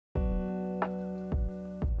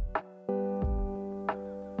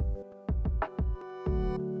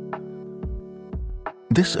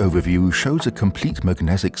This overview shows a complete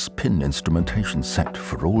MAGNEZIX pin instrumentation set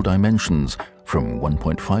for all dimensions from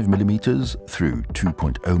 1.5mm through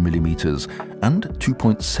 2.0mm and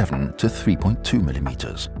 2.7 to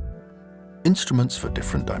 3.2mm. Instruments for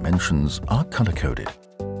different dimensions are color-coded.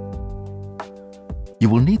 You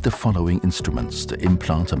will need the following instruments to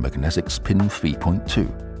implant a MAGNEZIX pin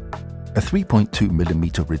 3.2, a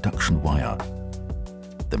 3.2mm reduction wire,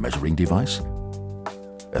 the measuring device,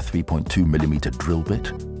 a 3.2mm drill bit,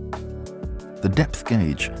 the depth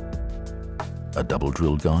gauge, a double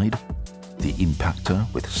drill guide, the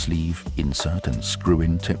impactor with sleeve, insert and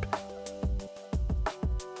screw-in tip,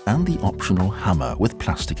 and the optional hammer with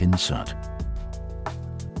plastic insert.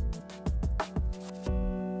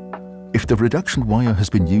 If the reduction wire has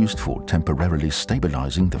been used for temporarily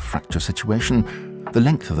stabilizing the fracture situation, the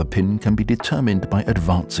length of the pin can be determined by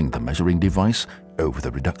advancing the measuring device over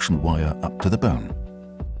the reduction wire up to the bone.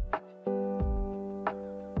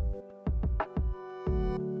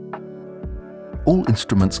 All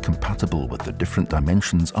instruments compatible with the different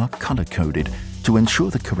dimensions are color-coded to ensure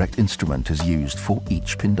the correct instrument is used for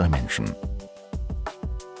each pin dimension.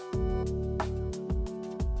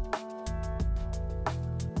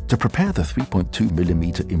 To prepare the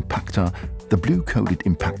 3.2mm impactor, the blue-coded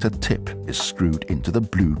impactor tip is screwed into the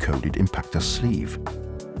blue-coded impactor sleeve.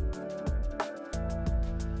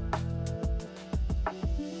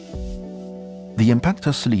 The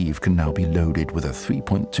impactor sleeve can now be loaded with a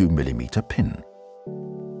 3.2mm pin.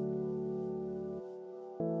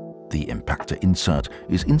 The impactor insert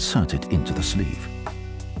is inserted into the sleeve.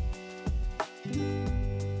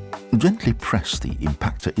 Gently press the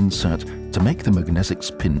impactor insert to make the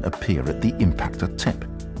MAGNEZIX pin appear at the impactor tip.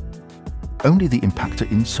 Only the impactor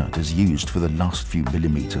insert is used for the last few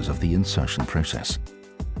millimeters of the insertion process.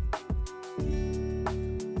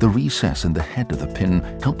 The recess in the head of the pin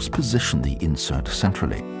helps position the insert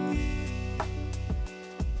centrally.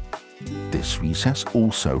 This recess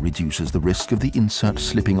also reduces the risk of the insert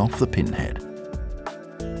slipping off the pin head.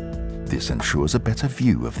 This ensures a better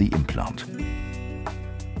view of the implant.